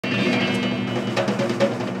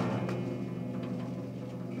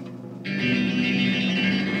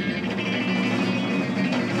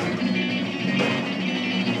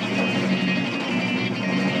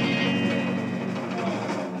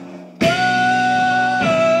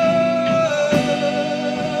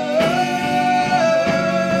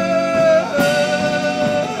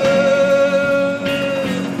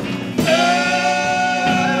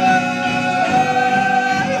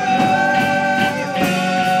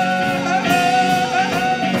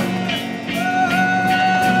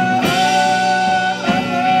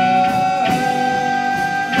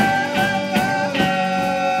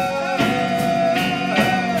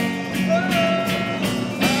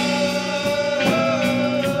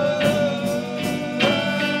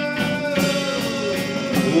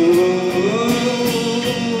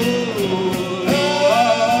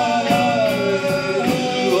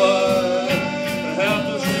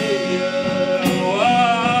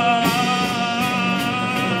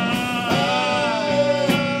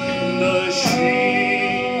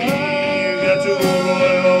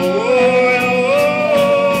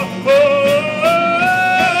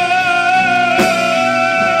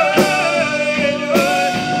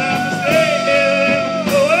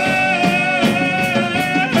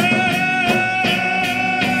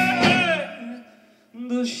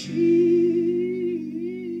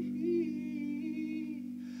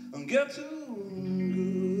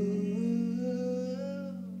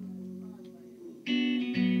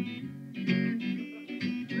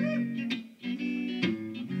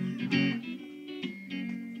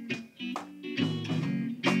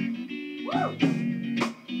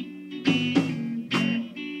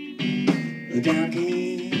Down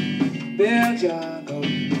came Bill Jocko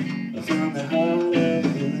from the heart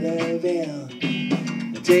of Louisville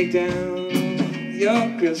to take down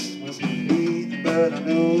your Christmas tree, but I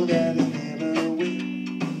know that he never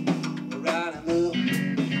will. Riding low,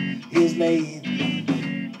 he's late.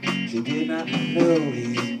 She did not know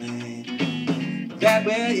he's mad. That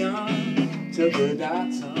way young took the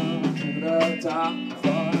dots on to the top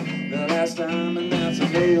for the last time, and that's a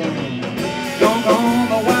fail. Don't on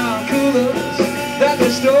the wine coolers that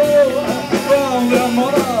they stole from their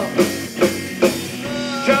mother.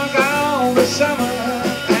 Drunk all the summer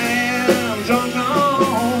and drunk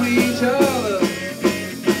on each other.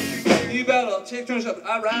 You better take turns up,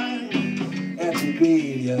 alright, at the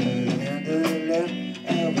graveyard and the left,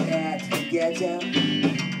 and we had to get out.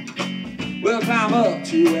 We'll climb up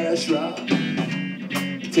to West Rock,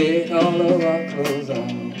 take all of our clothes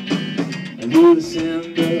off, and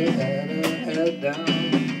Lucinda had her head down,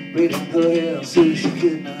 breathing her hair so she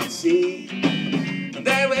could not see. And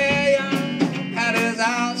that way young had his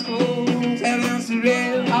eyes closed, heavens to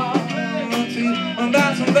real hard tree. And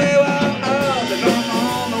that's when they were up, they drunk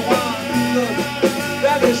on the wine cooler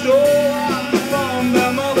that they stole from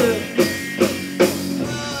their mother.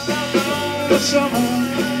 The summer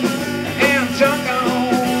and drunk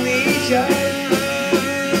on each other.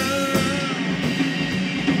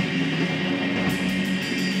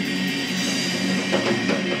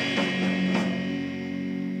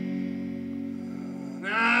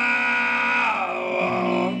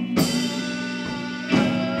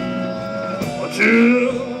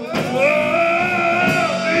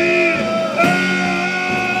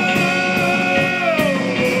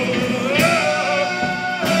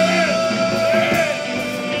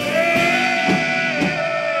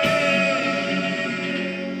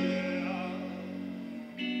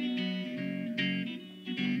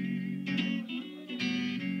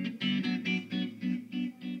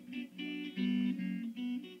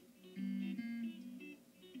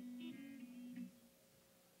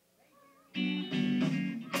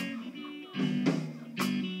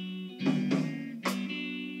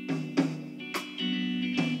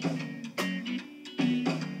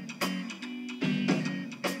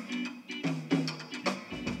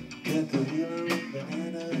 Cut the wheel on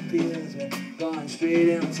banana peels, we're going straight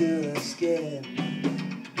into the skid.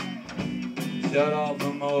 Shut off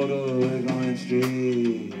the motor, we're going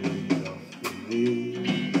straight off the wheel.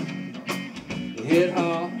 We hit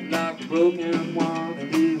hard like a broken one,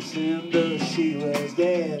 and Lucinda, she was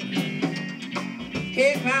dead.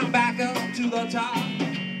 He climbed back up to the top,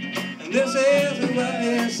 and this is what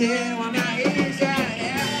he said. When I hear that,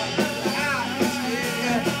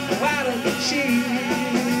 why did she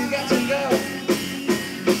got to go?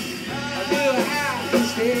 I do have to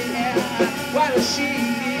stay here. Why does she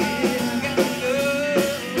got to go?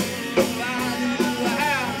 Why do I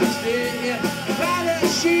have to stay here? Why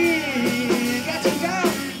does she got to go?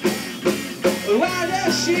 Why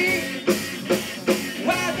does she?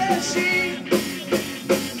 Why does she?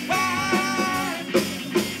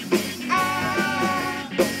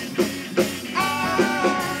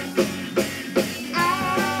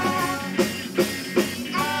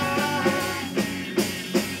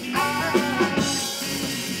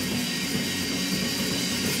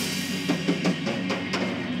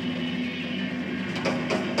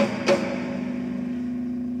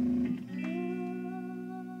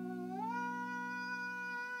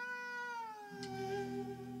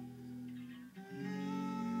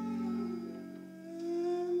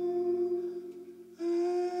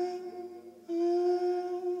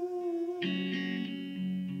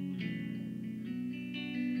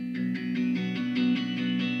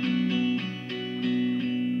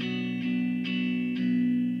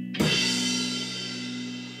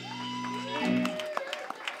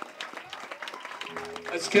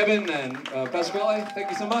 That's Kevin and Pasquale. Thank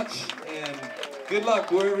you so much, and good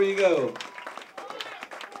luck wherever you go.